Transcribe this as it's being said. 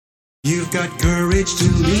You've got courage to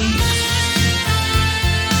lead.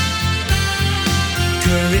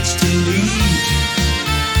 Courage to lead.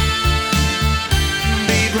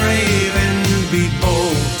 Be brave and be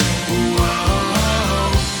bold.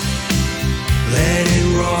 Whoa. Let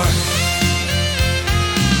it roar.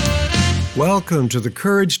 Welcome to the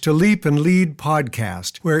Courage to Leap and Lead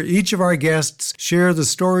podcast, where each of our guests share the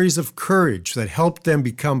stories of courage that helped them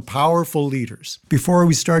become powerful leaders. Before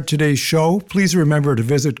we start today's show, please remember to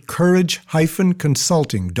visit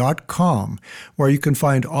courage-consulting.com, where you can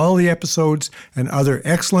find all the episodes and other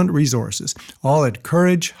excellent resources, all at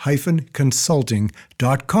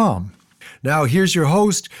courage-consulting.com. Now, here's your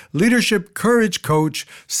host, Leadership Courage Coach,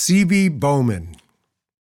 C.B. Bowman.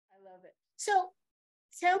 I love it. So,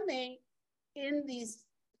 tell me, in these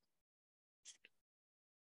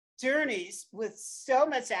journeys with so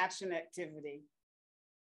much action activity,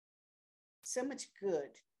 so much good,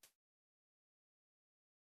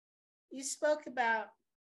 you spoke about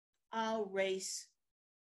our race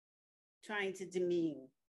trying to demean,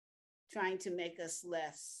 trying to make us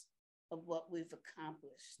less of what we've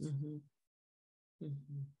accomplished. Mm-hmm.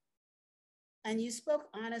 Mm-hmm. And you spoke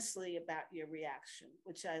honestly about your reaction,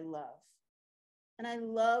 which I love. And I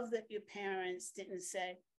love that your parents didn't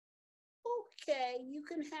say, okay, you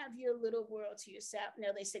can have your little world to yourself. No,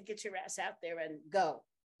 they said, get your ass out there and go.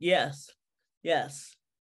 Yes, yes.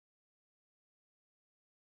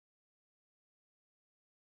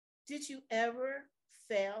 Did you ever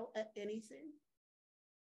fail at anything?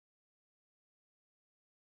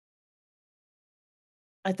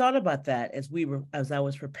 I thought about that as I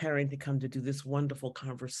was preparing to come to do this wonderful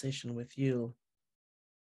conversation with you.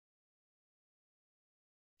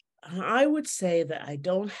 I would say that I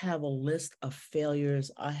don't have a list of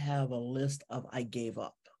failures. I have a list of I gave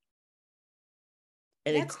up.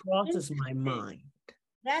 And it crosses my mind.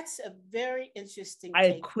 That's a very interesting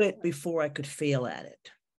I quit before I could fail at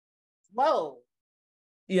it. Whoa.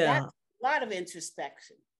 Yeah. That's a lot of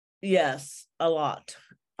introspection. Yes, a lot.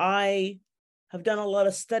 I have done a lot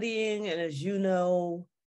of studying, and as you know,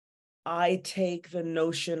 I take the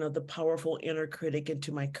notion of the powerful inner critic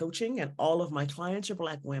into my coaching, and all of my clients are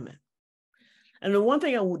Black women. And the one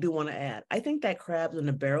thing I do want to add, I think that crabs in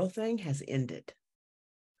a barrel thing has ended.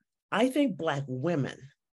 I think Black women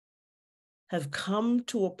have come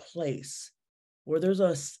to a place where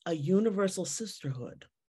there's a universal sisterhood.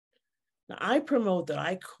 Now, I promote that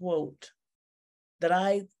I coach.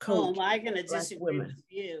 Oh, am I going to disagree with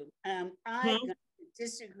you? I'm going to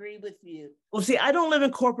disagree with you. Well, see, I don't live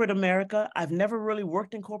in corporate America. I've never really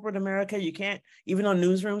worked in corporate America. You can't, even though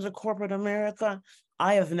newsrooms are corporate America,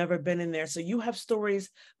 I have never been in there. So you have stories,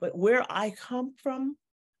 but where I come from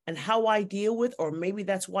and how I deal with, or maybe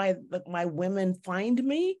that's why my women find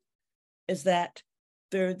me, is that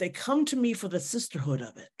they come to me for the sisterhood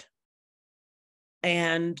of it.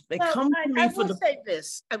 And they come to me for the...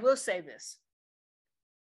 I will say this.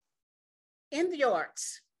 In the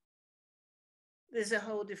arts, there's a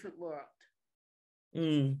whole different world.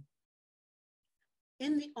 Mm.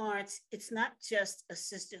 In the arts, it's not just a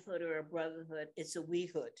sisterhood or a brotherhood, it's a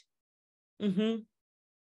wehood. Mm-hmm.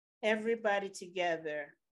 Everybody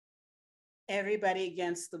together, everybody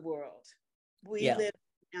against the world. We live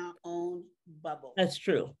in our own bubble. That's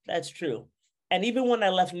true. That's true. And even when I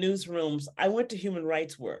left newsrooms, I went to human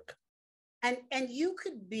rights work. And you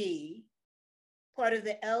could be part of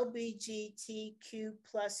the LGBTQ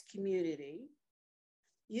plus community.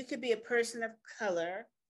 You could be a person of color.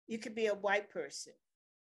 You could be a white person.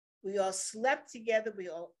 We all slept together. We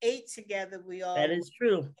all ate together. That is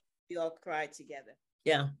true. We all cried together.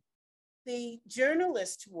 Yeah. The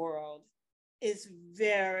journalist world is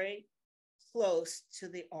very close to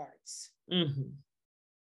the arts. Mm-hmm.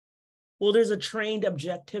 Well, there's a trained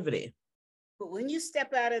objectivity. But when you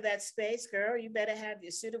step out of that space, girl, you better have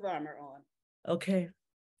your suit of armor on. Okay.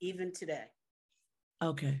 Even today.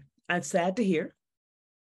 Okay. That's sad to hear.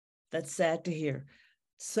 That's sad to hear.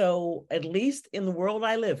 So at least in the world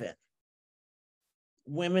I live in,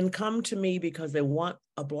 women come to me because they want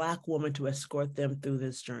a Black woman to escort them through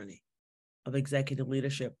this journey of executive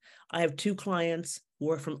leadership. I have 2 clients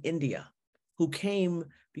who are from India who came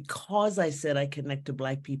because I said I connect to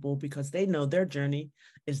Black people because they know their journey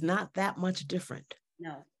is not that much different.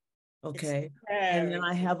 No. Okay. And then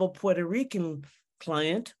I have a Puerto Rican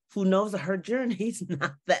client who knows that her journey is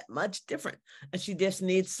not that much different. And she just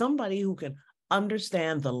needs somebody who can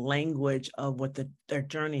understand the language of what their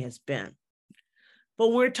journey has been. But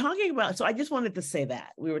we're talking about, so I just wanted to say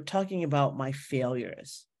that. We were talking about my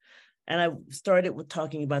failures. And I started with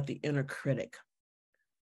talking about the inner critic.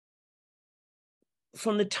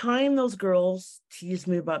 from the time those girls teased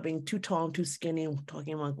me about being too tall and too skinny and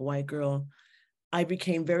talking like a white girl, I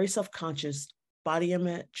became very self-conscious, body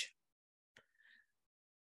image,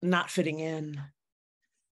 not fitting in.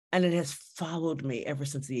 And it has followed me ever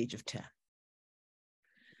since the age of 10.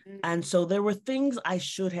 And so there were things I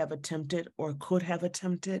should have attempted or could have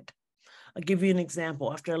attempted. I'll give you an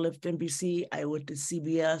example. After I left NBC, I went to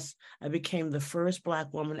CBS. I became the first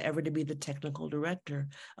Black woman ever to be the technical director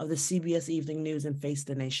of the CBS Evening News and Face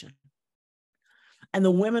the Nation. And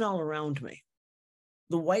the women all around me,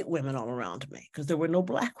 the white women all around me, because there were no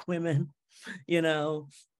Black women, you know.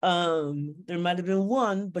 There might have been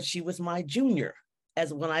one, but she was my junior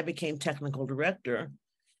as when I became technical director,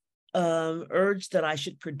 urged that I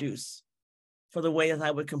should produce for the way as I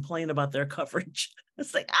would complain about their coverage.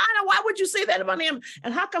 It's like, I don't know, why would you say that about him?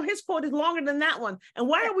 And how come his quote is longer than that one? And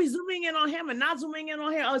why are we zooming in on him and not zooming in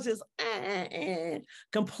on him? I was just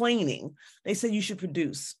complaining. They said, you should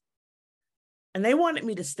produce. And they wanted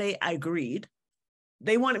me to stay. I agreed.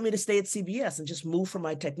 They wanted me to stay at CBS and just move from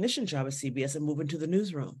my technician job at CBS and move into the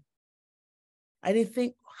newsroom. I didn't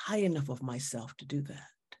think high enough of myself to do that.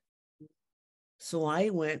 So I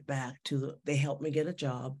went back to they helped me get a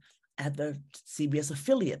job at the CBS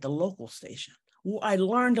affiliate, the local station. I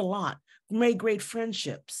learned a lot, made great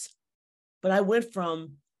friendships. But I went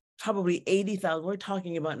from probably $80,000, we're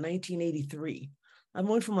talking about 1983. I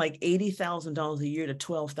went from like $80,000 a year to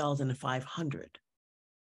 $12,500.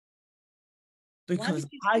 Because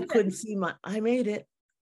I couldn't see I made it.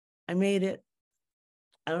 I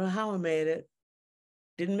don't know how I made it.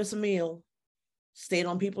 Didn't miss a meal. Stayed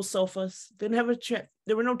on people's sofas. Didn't have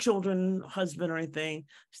there were no children, husband or anything.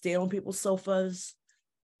 Stayed on people's sofas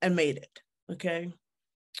and made it, okay?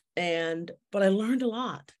 But I learned a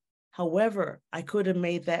lot. However, I could have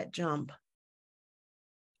made that jump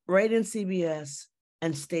right in CBS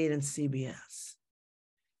and stayed in CBS.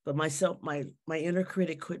 But my inner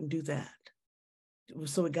critic couldn't do that.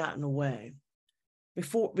 So it got in the way.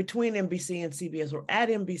 Between NBC and CBS, or at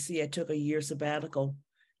NBC, I took a year sabbatical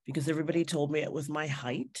because everybody told me it was my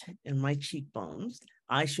height and my cheekbones,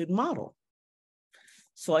 I should model.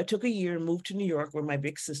 So I took a year and moved to New York where my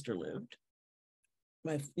big sister lived,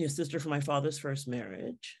 my sister from my father's first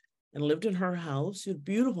marriage, and lived in her house, a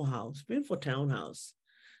beautiful house, beautiful townhouse,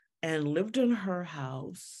 and lived in her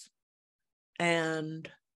house and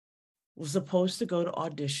was supposed to go to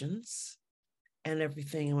auditions and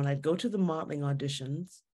everything. And when I'd go to the modeling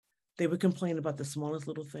auditions, they would complain about the smallest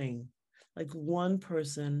little thing. Like one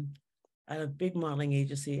person at a big modeling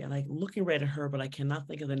agency, and I'm looking right at her, but I cannot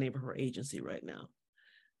think of the name of her agency right now,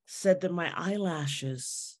 said that my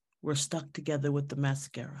eyelashes were stuck together with the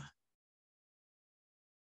mascara.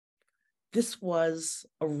 This was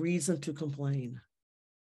a reason to complain.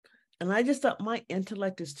 And I just thought my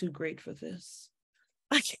intellect is too great for this.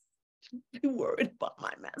 I can't be worried about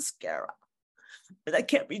my mascara. And I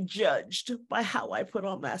can't be judged by how I put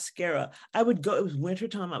on mascara. I would go, it was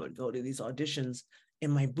wintertime, I would go to these auditions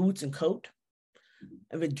in my boots and coat.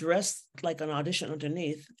 I would dress like an audition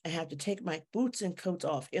underneath. I have to take my boots and coats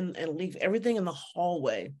off and leave everything in the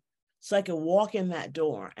hallway so I could walk in that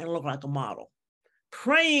door and look like a model,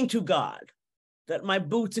 praying to God that my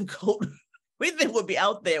boots and coat, everything would be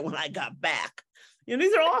out there when I got back.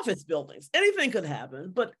 These are office buildings. Anything could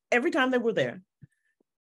happen, but every time they were there,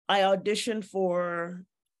 I auditioned for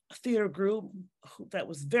a theater group that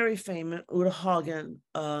was very famous, Uta Hagen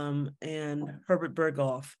and Herbert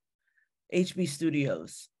Berghoff, HB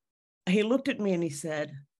Studios. He looked at me and he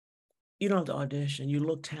said, you don't have to audition. You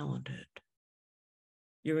look talented.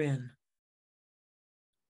 You're in.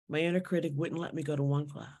 My inner critic wouldn't let me go to one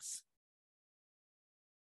class.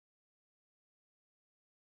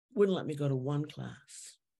 Wouldn't let me go to one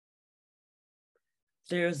class.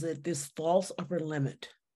 There's this false upper limit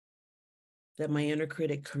that my inner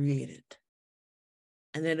critic created.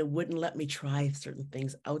 And then it wouldn't let me try certain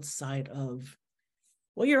things outside of,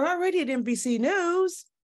 well, you're already at NBC News.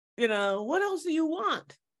 What else do you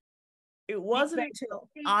want? It wasn't until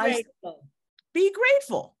be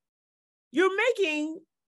grateful. You're making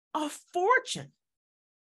a fortune.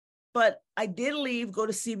 But I did go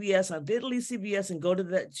to CBS. I did leave CBS and go to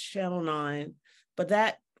that Channel 9. But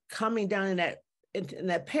that coming down in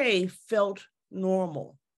that pay felt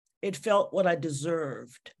normal. It felt what I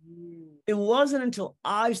deserved. It wasn't until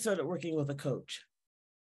I started working with a coach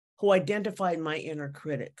who identified my inner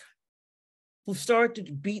critic, who started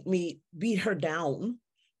to beat her down,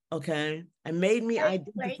 okay, and made me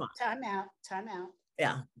identify. Wait, time out.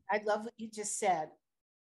 Yeah. I love what you just said.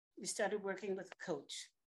 You started working with a coach.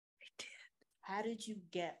 I did. How did you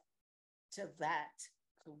get to that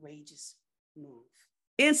courageous move?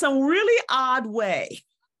 in some really odd way.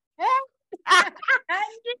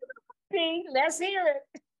 Let's hear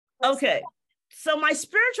it. Okay. So my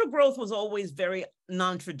spiritual growth was always very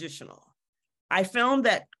non-traditional. I found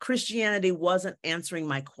that Christianity wasn't answering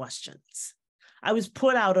my questions. I was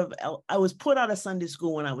put out of Sunday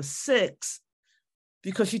school when I was 6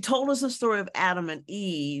 because she told us the story of Adam and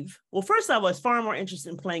Eve. Well, first I was far more interested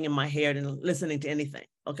in playing in my hair than listening to anything,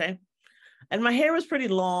 okay? And my hair was pretty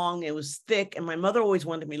long, it was thick, and my mother always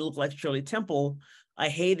wanted me to look like Shirley Temple. I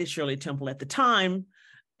hated Shirley Temple at the time,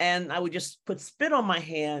 and I would just put spit on my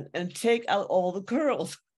hand and take out all the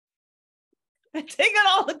curls. So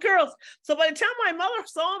by the time my mother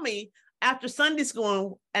saw me after Sunday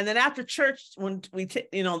school and then after church, when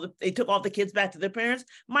they took all the kids back to their parents,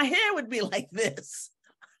 my hair would be like this.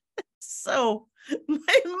 So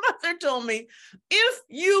my mother told me, if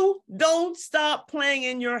you don't stop playing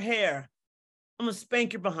in your hair, I'm gonna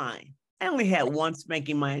spank your behind. I only had one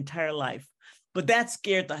spanking my entire life, but that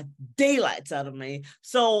scared the daylights out of me.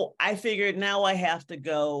 So I figured now I have to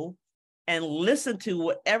go and listen to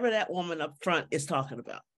whatever that woman up front is talking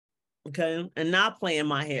about, okay? And not play in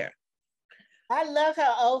my hair. I love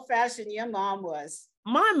how old-fashioned your mom was.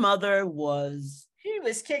 My mother was. She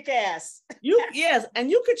was kick-ass. Yes, and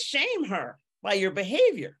you could shame her by your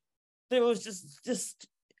behavior. There was just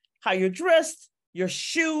how you're dressed, your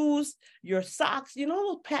shoes, your socks. You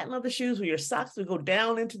know those patent leather shoes where your socks would go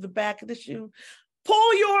down into the back of the shoe?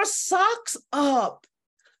 Pull your socks up.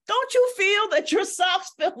 Don't you feel that your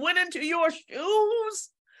socks went into your shoes?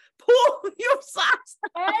 Pull your socks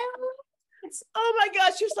up. Oh my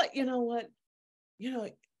gosh, she was like, you know what?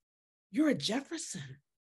 You're a Jefferson.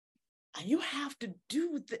 And you have to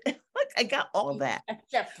do this. Like, I got all that. A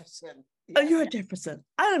Jefferson. Yeah. Oh, you're a Jefferson.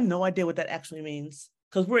 I have no idea what that actually means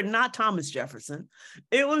because we're not Thomas Jefferson.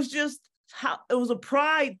 It was just it was a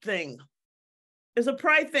pride thing. It's a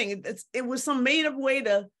pride thing. It was some made up way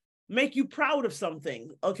to make you proud of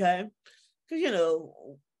something, okay? Because,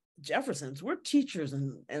 Jeffersons, we're teachers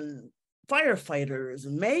and firefighters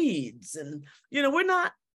and maids. And, we're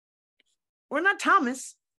not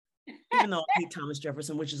Thomas, even though I hate Thomas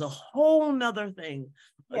Jefferson, which is a whole nother thing,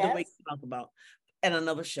 yes, the way you talk about at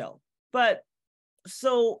another show. But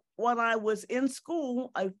so when I was in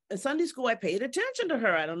school, in Sunday school, I paid attention to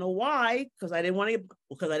her. I don't know why, because I didn't want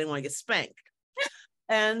to get spanked.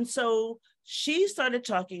 And so she started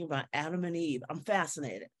talking about Adam and Eve. I'm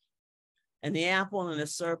fascinated. And the apple and the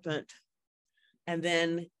serpent. And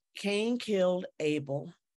then Cain killed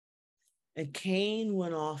Abel. And Cain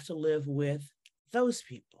went off to live with those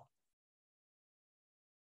people.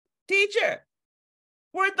 Teacher,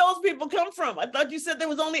 where'd those people come from? I thought you said there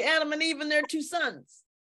was only Adam and Eve and their 2 sons.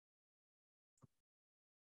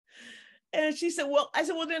 And she said, well,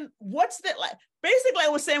 then what's that like? Basically, I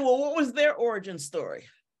was saying, well, what was their origin story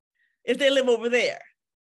if they live over there?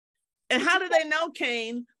 And how do they know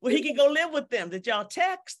Cain? Well, he could go live with them. Did y'all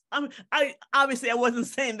text? I wasn't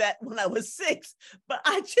saying that when I was 6, but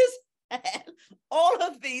I just had all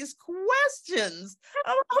of these questions.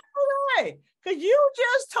 I'm like, why? Because you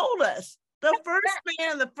just told us the first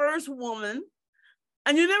man, the first woman,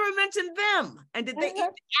 and you never mentioned them. And did they eat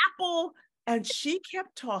the apple? And she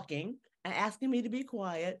kept talking and asking me to be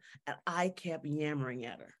quiet, and I kept yammering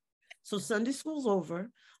at her. So Sunday school's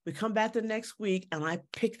over. We come back the next week, and I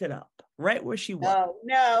picked it up right where she was. Oh,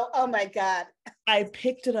 no. Oh, my God. I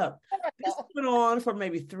picked it up. This went on for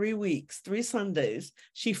maybe 3 weeks, 3 Sundays.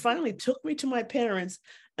 She finally took me to my parents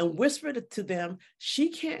and whispered it to them. She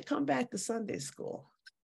can't come back to Sunday school.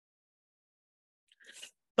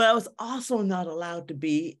 But I was also not allowed to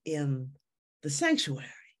be in the sanctuary.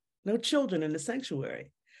 No children in the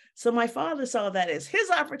sanctuary. So my father saw that as his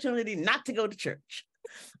opportunity not to go to church.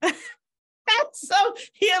 So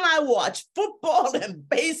he and I watched football and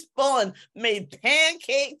baseball and made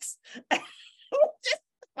pancakes.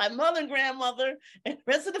 My mother and grandmother and the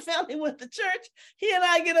rest of the family went to church. He and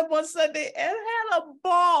I get up on Sunday and had a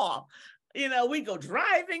ball. We go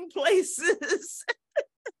driving places.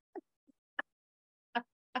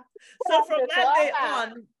 So from that day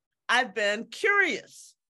on, I've been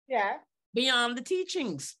curious. Yeah. Beyond the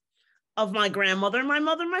teachings of my grandmother and my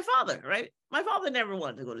mother and my father, right? My father never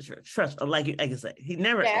wanted to go to church. Trust, like I say, he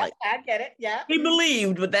never. Yeah, I get it. Yeah. He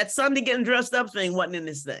believed, but that Sunday getting dressed up thing wasn't in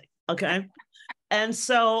his thing. Okay. And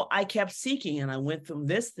so I kept seeking, and I went from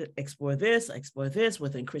this to explore this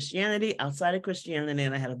within Christianity, outside of Christianity.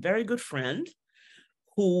 And I had a very good friend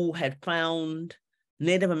who had found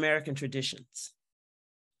Native American traditions.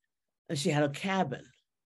 And she had a cabin.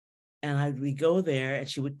 And we'd go there, and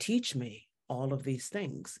she would teach me all of these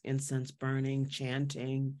things: incense burning,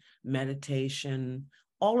 chanting, meditation,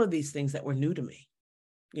 all of these things that were new to me.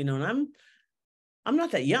 and I'm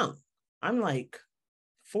not that young. I'm like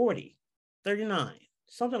 40, 39,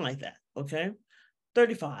 something like that. Okay.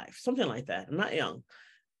 35, something like that. I'm not young.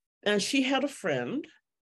 And she had a friend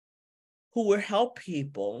who would help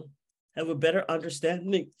people have a better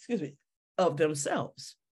understanding, of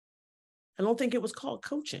themselves. I don't think it was called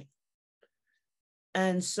coaching.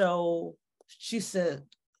 And so she said,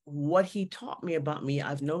 what he taught me about me,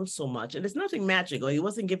 I've known so much. And it's nothing magical. He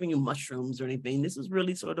wasn't giving you mushrooms or anything. This was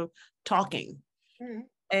really sort of talking. Mm-hmm.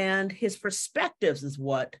 And his perspectives is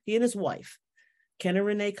what he and his wife, Ken and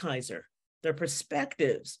Renee Kaiser, their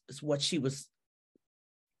perspectives is what she was,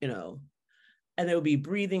 and there would be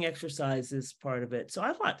breathing exercises, part of it. So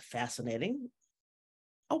I thought, fascinating.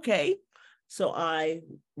 Okay. So I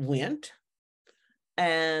went,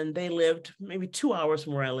 and they lived maybe 2 hours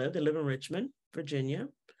from where I lived. They live in Richmond, Virginia.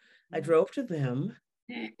 I drove to them,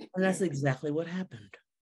 and that's exactly what happened.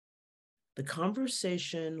 The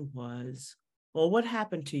conversation was, well, what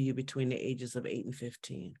happened to you between the ages of 8 and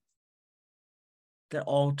 15 that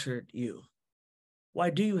altered you? Why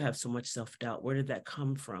do you have so much self-doubt? Where did that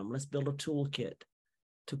come from? Let's build a toolkit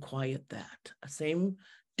to quiet that.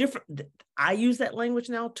 Different. I use that language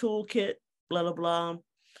now, toolkit, blah, blah,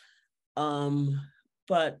 blah.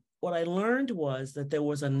 But what I learned was that there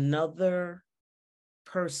was another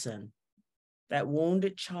person, that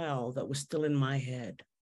wounded child that was still in my head,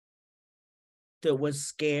 that was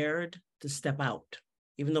scared to step out.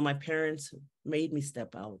 Even though my parents made me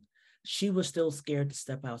step out, she was still scared to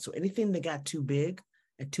step out. So anything that got too big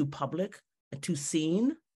and too public and too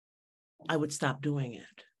seen, I would stop doing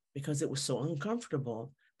it because it was so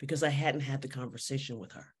uncomfortable, because I hadn't had the conversation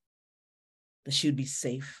with her, that she would be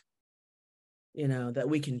safe, that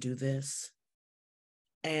we can do this.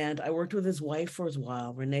 And I worked with his wife for a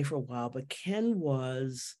while, Renee for a while, but Ken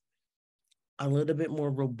was a little bit more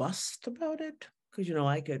robust about it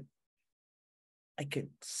because, I could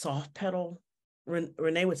soft pedal.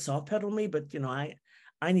 Renee would soft pedal me, but,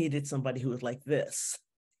 I needed somebody who was like this.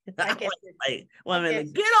 I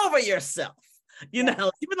get get over yourself, even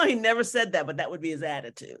though he never said that, but that would be his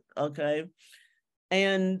attitude. Okay.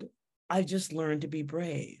 And I just learned to be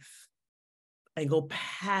brave and go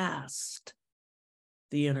past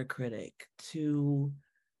the inner critic, to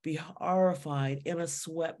be horrified, in a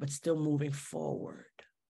sweat, but still moving forward.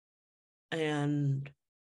 And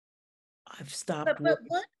I've stopped. But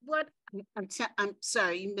what? I'm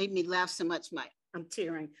sorry, you made me laugh so much, I'm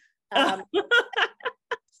tearing.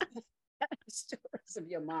 Stories of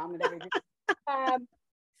your mom and everything.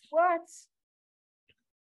 What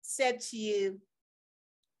said to you,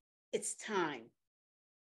 it's time?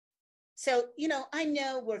 So, I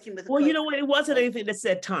know working with. Well, what? It wasn't anything that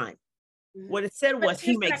said time. Mm-hmm. What it said was,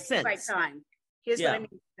 he makes sense. By time. Here's what I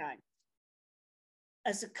mean by time.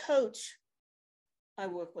 As a coach, I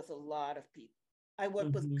work with a lot of people. I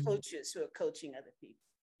work with coaches who are coaching other people.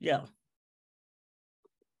 Yeah.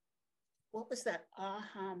 What was that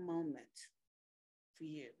aha moment for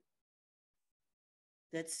you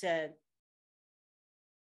that said,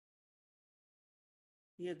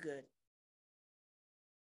 you're good?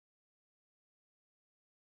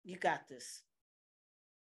 You got this.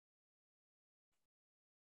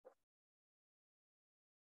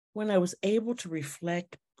 When I was able to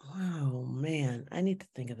reflect, oh man, I need to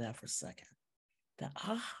think of that for a second. The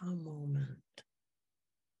aha moment.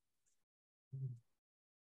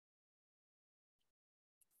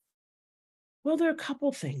 Well, there are a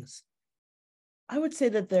couple things. I would say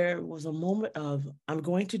that there was a moment of, I'm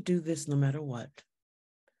going to do this no matter what,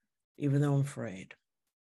 even though I'm afraid,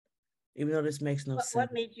 even though this makes no sense.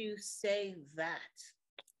 What made you say that?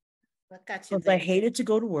 What got you there? I hated to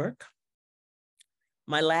go to work.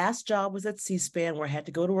 My last job was at C-SPAN, where I had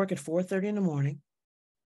to go to work at 4:30 in the morning.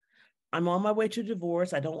 I'm on my way to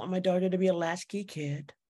divorce. I don't want my daughter to be a latchkey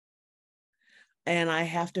kid. And I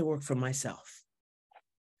have to work for myself.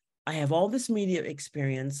 I have all this media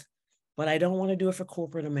experience, but I don't want to do it for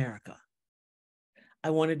corporate America. I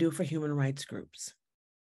want to do it for human rights groups.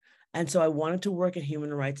 And so I wanted to work in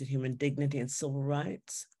human rights and human dignity and civil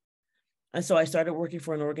rights. And so I started working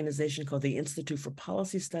for an organization called the Institute for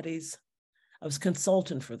Policy Studies. I was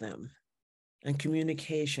consultant for them and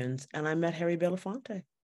communications, and I met Harry Belafonte.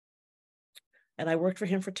 And I worked for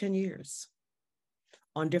him for 10 years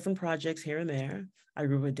on different projects here and there. I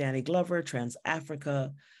grew with Danny Glover, Trans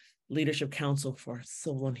Africa, Leadership Council for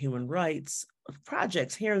Civil and Human Rights,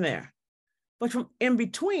 projects here and there. But from in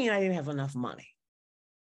between, I didn't have enough money.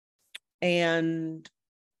 But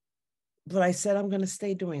I said, I'm going to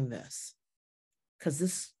stay doing this because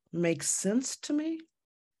this makes sense to me.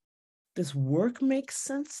 This work makes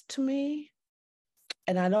sense to me.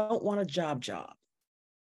 And I don't want a job.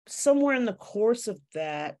 somewhere in the course of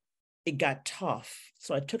that, it got tough.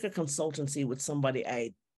 So I took a consultancy with somebody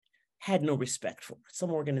I had no respect for,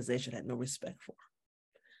 some organization I had no respect for,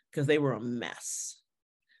 because they were a mess.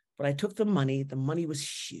 But I took the money was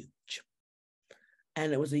huge.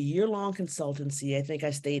 And it was a year-long consultancy. I think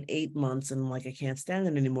I stayed 8 months and I'm like, I can't stand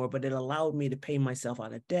it anymore, but it allowed me to pay myself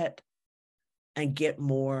out of debt and get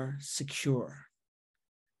more secure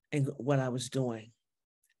in what I was doing.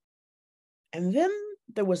 And then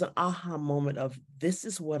there was an aha moment of, this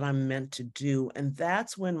is what I'm meant to do. And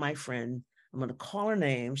that's when my friend, I'm going to call her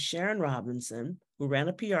name, Sharon Robinson, who ran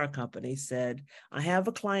a PR company, said, I have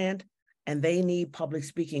a client and they need public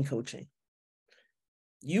speaking coaching.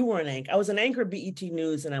 You were an anchor. I was an anchor at BET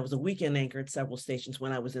News, and I was a weekend anchor at several stations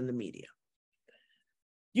when I was in the media.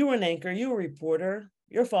 You were an anchor. You were a reporter.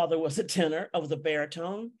 Your father was a tenor. I was a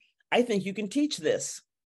baritone. I think you can teach this.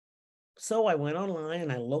 So I went online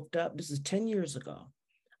and I looked up. This is 10 years ago.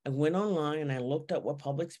 I went online and I looked up what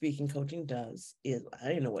public speaking coaching does. I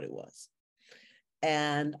didn't know what it was.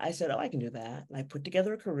 And I said, oh, I can do that. And I put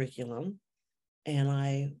together a curriculum and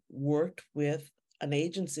I worked with an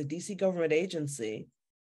agency, DC government agency,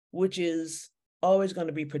 which is always going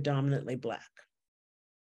to be predominantly Black.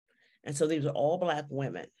 And so these are all Black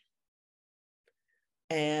women.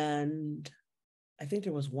 And I think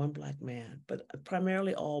there was one Black man, but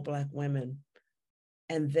primarily all Black women.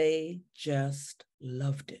 And they just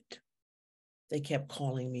loved it. They kept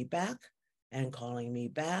calling me back and calling me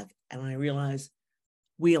back. And I realized,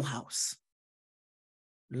 wheelhouse,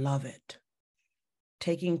 love it.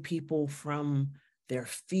 Taking people from their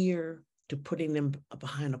fear to putting them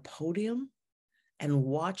behind a podium and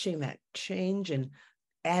watching that change and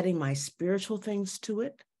adding my spiritual things to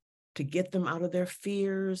it to get them out of their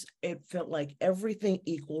fears. It felt like everything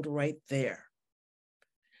equaled right there.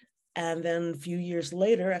 And then a few years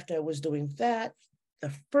later, after I was doing that,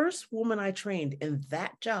 the first woman I trained in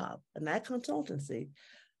that job, in that consultancy,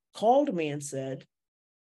 called me and said,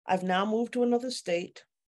 I've now moved to another state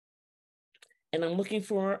and I'm looking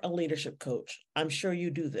for a leadership coach. I'm sure you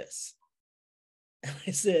do this. And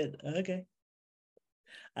I said, okay,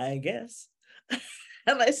 I guess.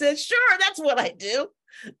 And I said, sure, that's what I do.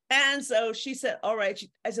 And so she said, all right.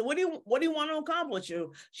 I said, what do you want to accomplish?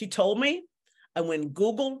 She told me. I went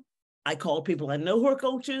Google. I called people I know who are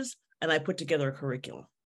coaches, and I put together a curriculum.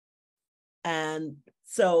 And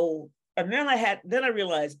so, and then I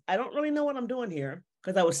realized I don't really know what I'm doing here,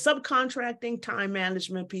 because I was subcontracting time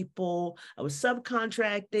management people. I was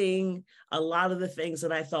subcontracting a lot of the things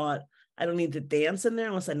that I thought, I don't need to dance in there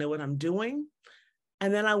unless I know what I'm doing.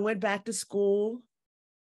 And then I went back to school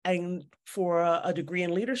and for a degree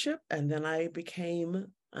in leadership, and then I became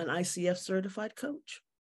an ICF certified coach.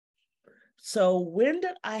 So when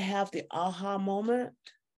did I have the aha moment?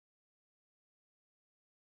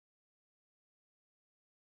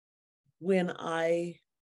 When I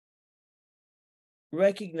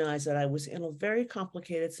recognized that I was in a very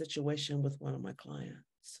complicated situation with one of my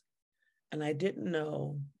clients, and I didn't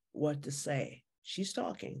know what to say. She's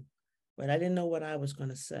talking, but I didn't know what I was going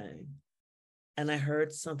to say. And I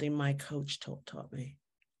heard something my coach taught me.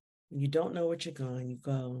 When you don't know what you're going, you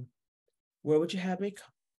go, where would you have me go?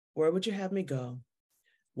 Where would you have me go?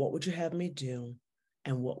 What would you have me do?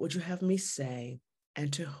 And what would you have me say?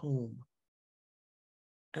 And to whom?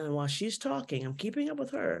 And while she's talking, I'm keeping up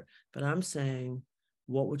with her, but I'm saying,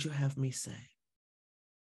 what would you have me say?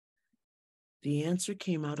 The answer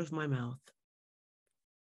came out of my mouth.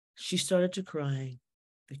 She started to cry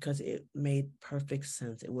because it made perfect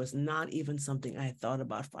sense. It was not even something I had thought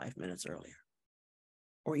about 5 minutes earlier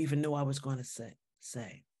or even knew I was going to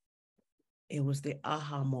say. It was the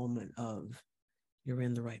aha moment of, you're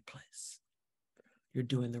in the right place. You're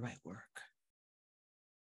doing the right work.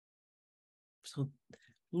 So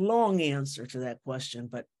long answer to that question,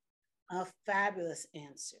 but a fabulous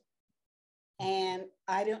answer. And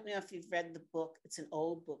I don't know if you've read the book. It's an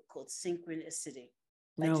old book called Synchronicity.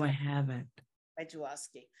 No, I haven't. By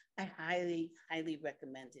Jaworski. I highly, highly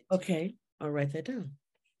recommend it. Okay, I'll write that down.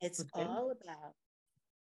 It's all about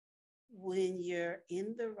when you're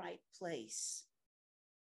in the right place,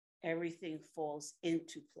 everything falls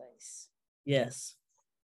into place. Yes.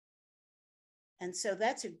 And so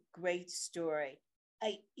that's a great story.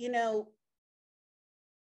 It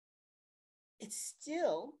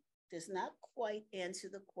still does not quite answer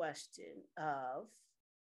the question of,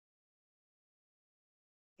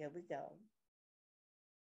 here we go,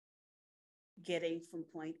 getting from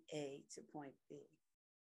point A to point B.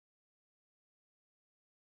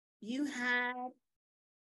 You had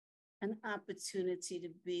an opportunity to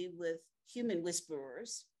be with human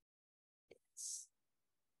whisperers.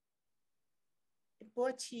 it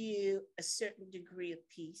brought to you a certain degree of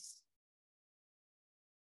peace.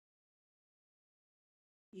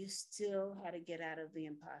 You still had to get out of the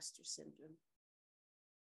imposter syndrome.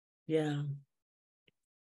 Yeah.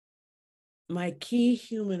 My key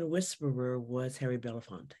human whisperer was Harry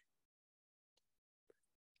Belafonte.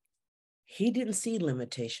 He didn't see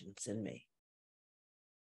limitations in me.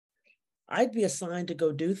 I'd be assigned to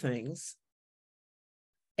go do things,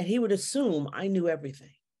 and he would assume I knew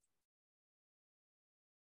everything.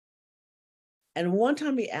 And one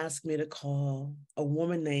time he asked me to call a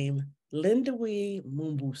woman named Lindawi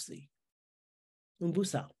Mumbusa,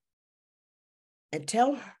 and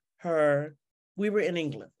tell her, we were in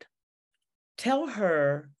England, tell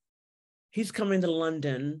her he's coming to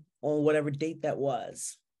London on whatever date that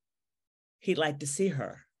was. He'd like to see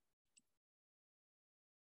her.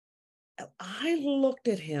 I looked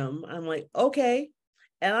at him, I'm like, okay.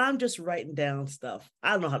 And I'm just writing down stuff.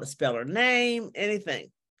 I don't know how to spell her name,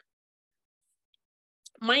 anything.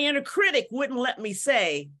 My inner critic wouldn't let me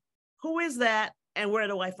say, who is that? And where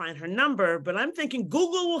do I find her number? But I'm thinking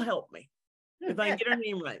Google will help me if I can get her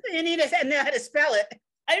name right. You need to know how to spell it.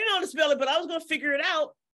 I didn't know how to spell it, but I was going to figure it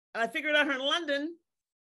out. And I figured out her in London.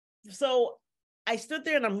 So I stood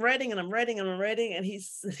there and I'm writing, and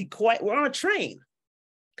he's quiet. We're on a train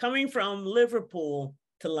coming from Liverpool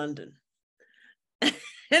to London.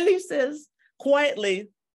 And he says quietly,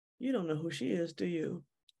 you don't know who she is, do you?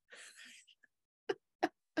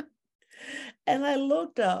 And I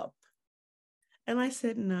looked up and I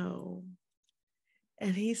said, no.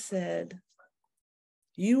 And he said,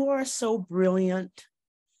 you are so brilliant.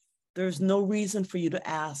 There's no reason for you to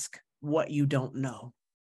ask what you don't know.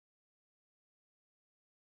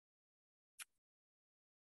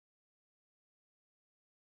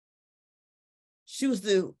 She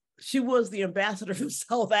was the ambassador from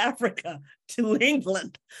South Africa to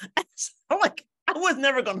England. And so I was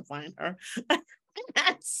never going to find her.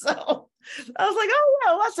 And so I was like, oh,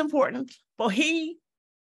 well, that's important. But he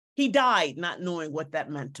died not knowing what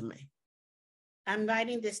that meant to me. I'm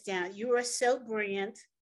writing this down. You are so brilliant.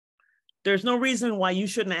 There's no reason why you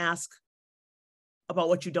shouldn't ask about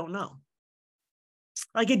what you don't know.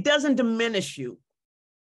 Like, it doesn't diminish you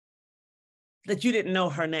that you didn't know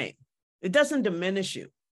her name. It doesn't diminish you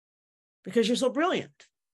because you're so brilliant.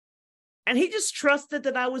 And he just trusted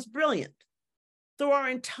that I was brilliant through our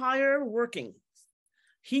entire working.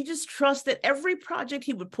 He just trusted every project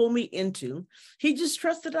he would pull me into. He just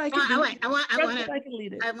trusted I could lead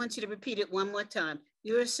it. I want you to repeat it one more time.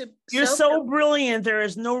 You're so brilliant. There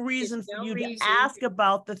is no reason for you to ask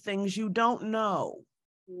about the things you don't know.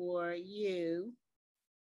 For you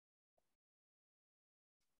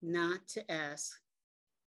not to ask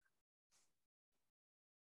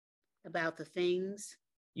about the things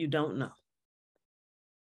you don't know.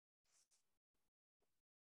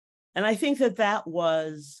 And I think that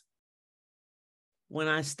was when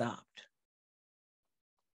I stopped.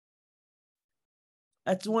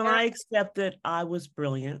 That's when I accepted I was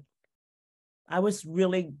brilliant. I was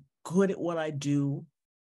really good at what I do.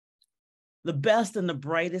 The best and the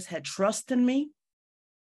brightest had trust in me,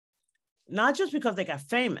 not just because they got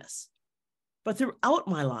famous, but throughout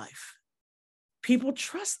my life. People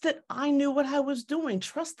trusted I knew what I was doing,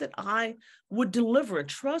 trusted I would deliver,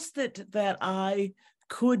 trusted that I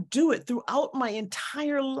could do it throughout my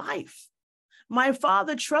entire life. My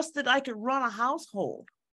father trusted I could run a household.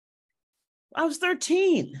 I was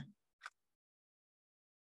 13.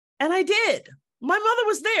 And I did. My mother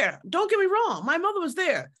was there. Don't get me wrong. My mother was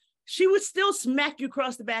there. She would still smack you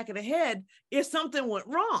across the back of the head if something went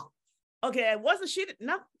wrong. Okay, she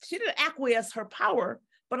didn't acquiesce her power,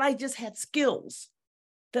 but I just had skills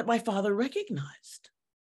that my father recognized.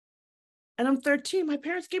 And I'm 13. My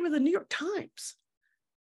parents gave me the New York Times.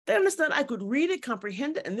 They understood I could read it,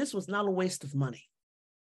 comprehend it, and this was not a waste of money.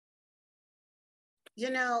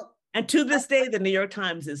 And to this day, the New York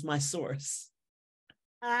Times is my source.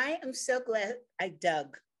 I am so glad I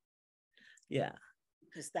dug. Yeah.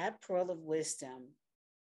 Because that pearl of wisdom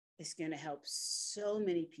is going to help so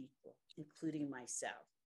many people, including myself.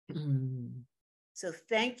 Mm. So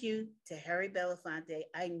thank you to Harry Belafonte.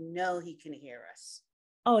 I know he can hear us.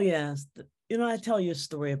 Oh, yes. I tell you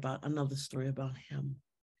another story about him.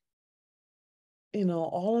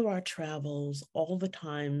 All of our travels, all the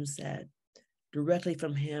times that directly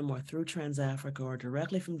from him or through Trans-Africa or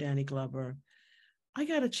directly from Danny Glover, I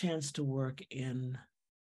got a chance to work in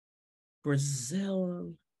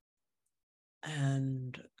Brazil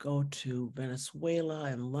and go to Venezuela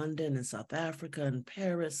and London and South Africa and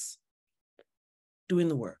Paris doing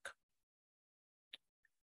the work.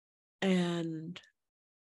 And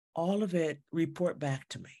all of it report back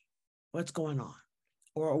to me. What's going on?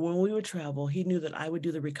 or when we would travel, he knew that I would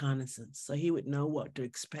do the reconnaissance. So he would know what to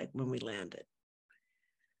expect when we landed.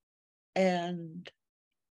 And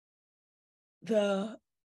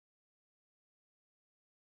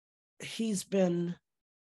he's been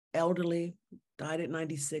elderly, died at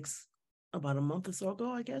 96 about a month or so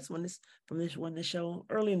ago, I guess, when this show,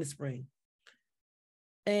 early in the spring.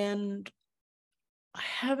 And I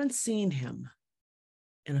haven't seen him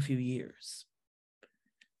in a few years.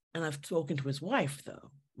 And I've spoken to his wife,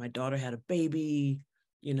 though. My daughter had a baby,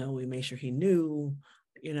 we made sure he knew,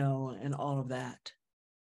 and all of that.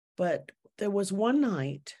 But there was one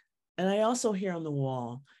night, and I also hear on the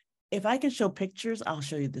wall, if I can show pictures, I'll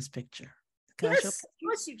show you this picture. Can I show Yes, of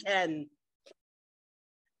course you can.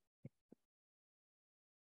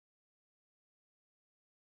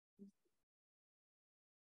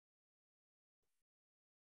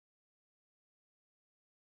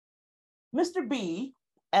 Mr. B,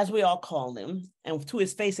 as we all call him, and to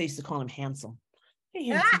his face, I used to call him handsome. Hey,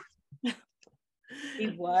 handsome. He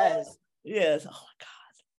was. Yes. Oh, my God.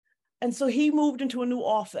 And so he moved into a new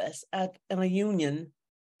office in a union,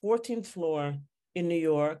 14th floor in New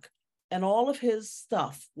York. And all of his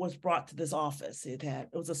stuff was brought to this office. It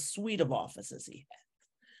was a suite of offices he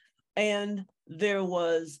had. And there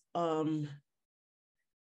was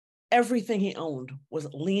everything he owned was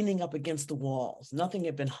leaning up against the walls. Nothing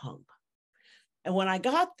had been hung. And when I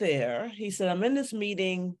got there, he said, I'm in this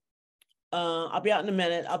meeting. I'll be out in a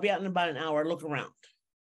minute. I'll be out in about an hour. Look around.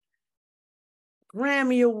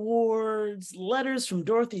 Grammy Awards, letters from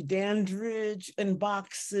Dorothy Dandridge in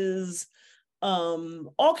boxes,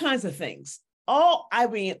 all kinds of things.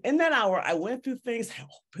 In that hour, I went through things, I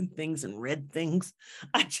opened things and read things.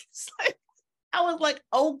 I was like,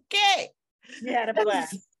 okay. You had a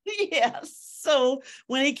blast. Yes. So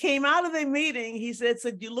when he came out of the meeting, he said,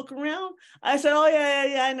 so you look around? I said, oh,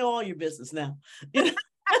 yeah, I know all your business now. And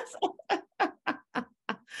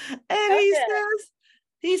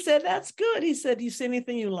he said, that's good. He said, do you see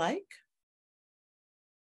anything you like?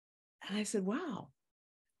 And I said, wow.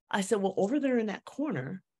 I said, well, over there in that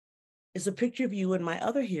corner is a picture of you and my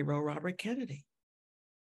other hero, Robert Kennedy.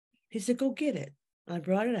 He said, go get it. And I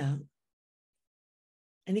brought it out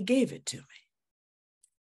and he gave it to me.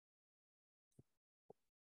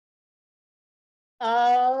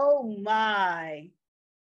 Oh my.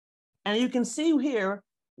 And you can see here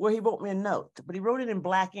where he wrote me a note, but he wrote it in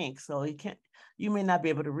black ink. So you may not be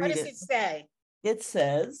able to read it. What does it say? It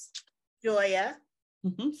says, Joia.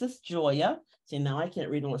 It says Joia. See, now I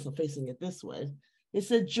can't read unless I'm facing it this way. It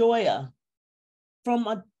said Joia, from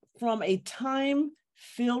a time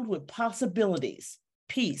filled with possibilities,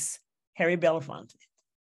 peace, Harry Belafonte.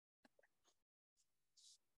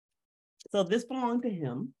 So this belonged to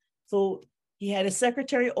him. So he had his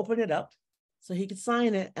secretary open it up so he could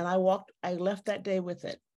sign it. And I left that day with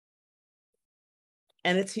it.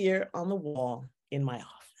 And it's here on the wall in my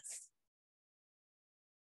office.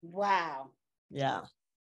 Wow. Yeah.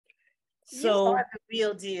 So you are the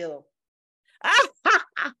real deal.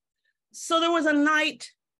 So there was a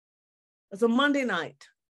Monday night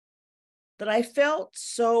that I felt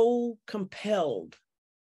so compelled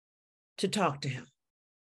to talk to him.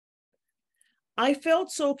 I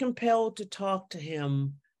felt so compelled to talk to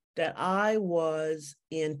him that I was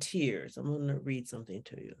in tears. I'm going to read something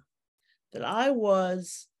to you. That I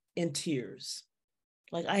was in tears.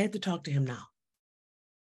 Like I had to talk to him now.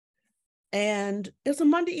 And it was a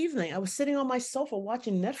Monday evening. I was sitting on my sofa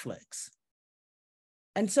watching Netflix.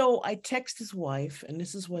 And so I text his wife, and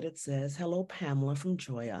this is what it says. Hello, Pamela from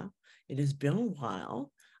Joia. It has been a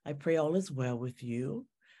while. I pray all is well with you.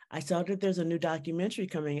 I saw that there's a new documentary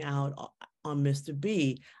coming out on Mr.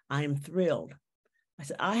 B. I am thrilled. I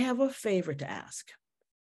said, I have a favor to ask.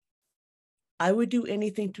 I would do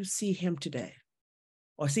anything to see him today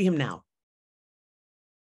or see him now.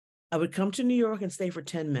 I would come to New York and stay for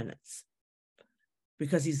 10 minutes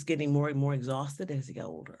because he's getting more and more exhausted as he got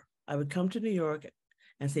older. I would come to New York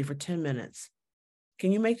and stay for 10 minutes.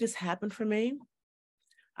 Can you make this happen for me?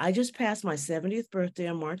 I just passed my 70th birthday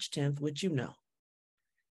on March 10th, which you know.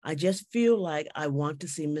 I just feel like I want to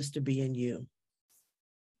see Mr. B and you.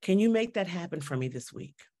 Can you make that happen for me this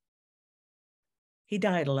week? He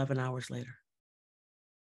died 11 hours later.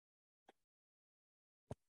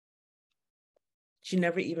 She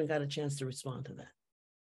never even got a chance to respond to that.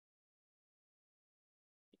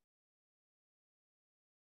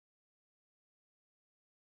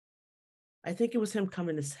 I think it was him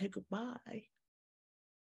coming to say goodbye.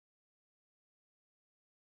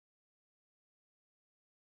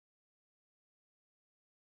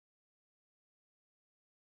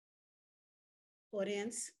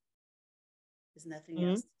 Audience, there's nothing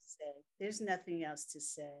else to say. There's nothing else to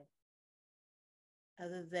say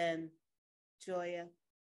other than, Joia,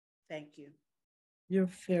 thank you. You're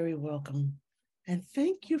very welcome. And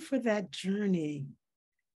thank you for that journey.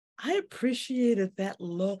 I appreciated that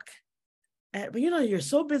look at, you're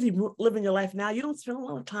so busy living your life now, you don't spend a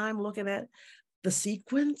lot of time looking at the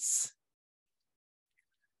sequence.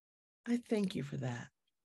 I thank you for that.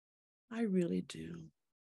 I really do.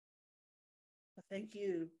 Well, thank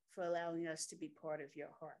you for allowing us to be part of your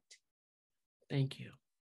heart. Thank you.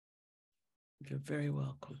 You're very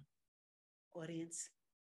welcome. Audience,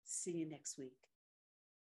 see you next week.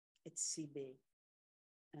 It's CB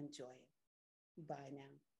and Joia. Bye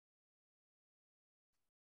now.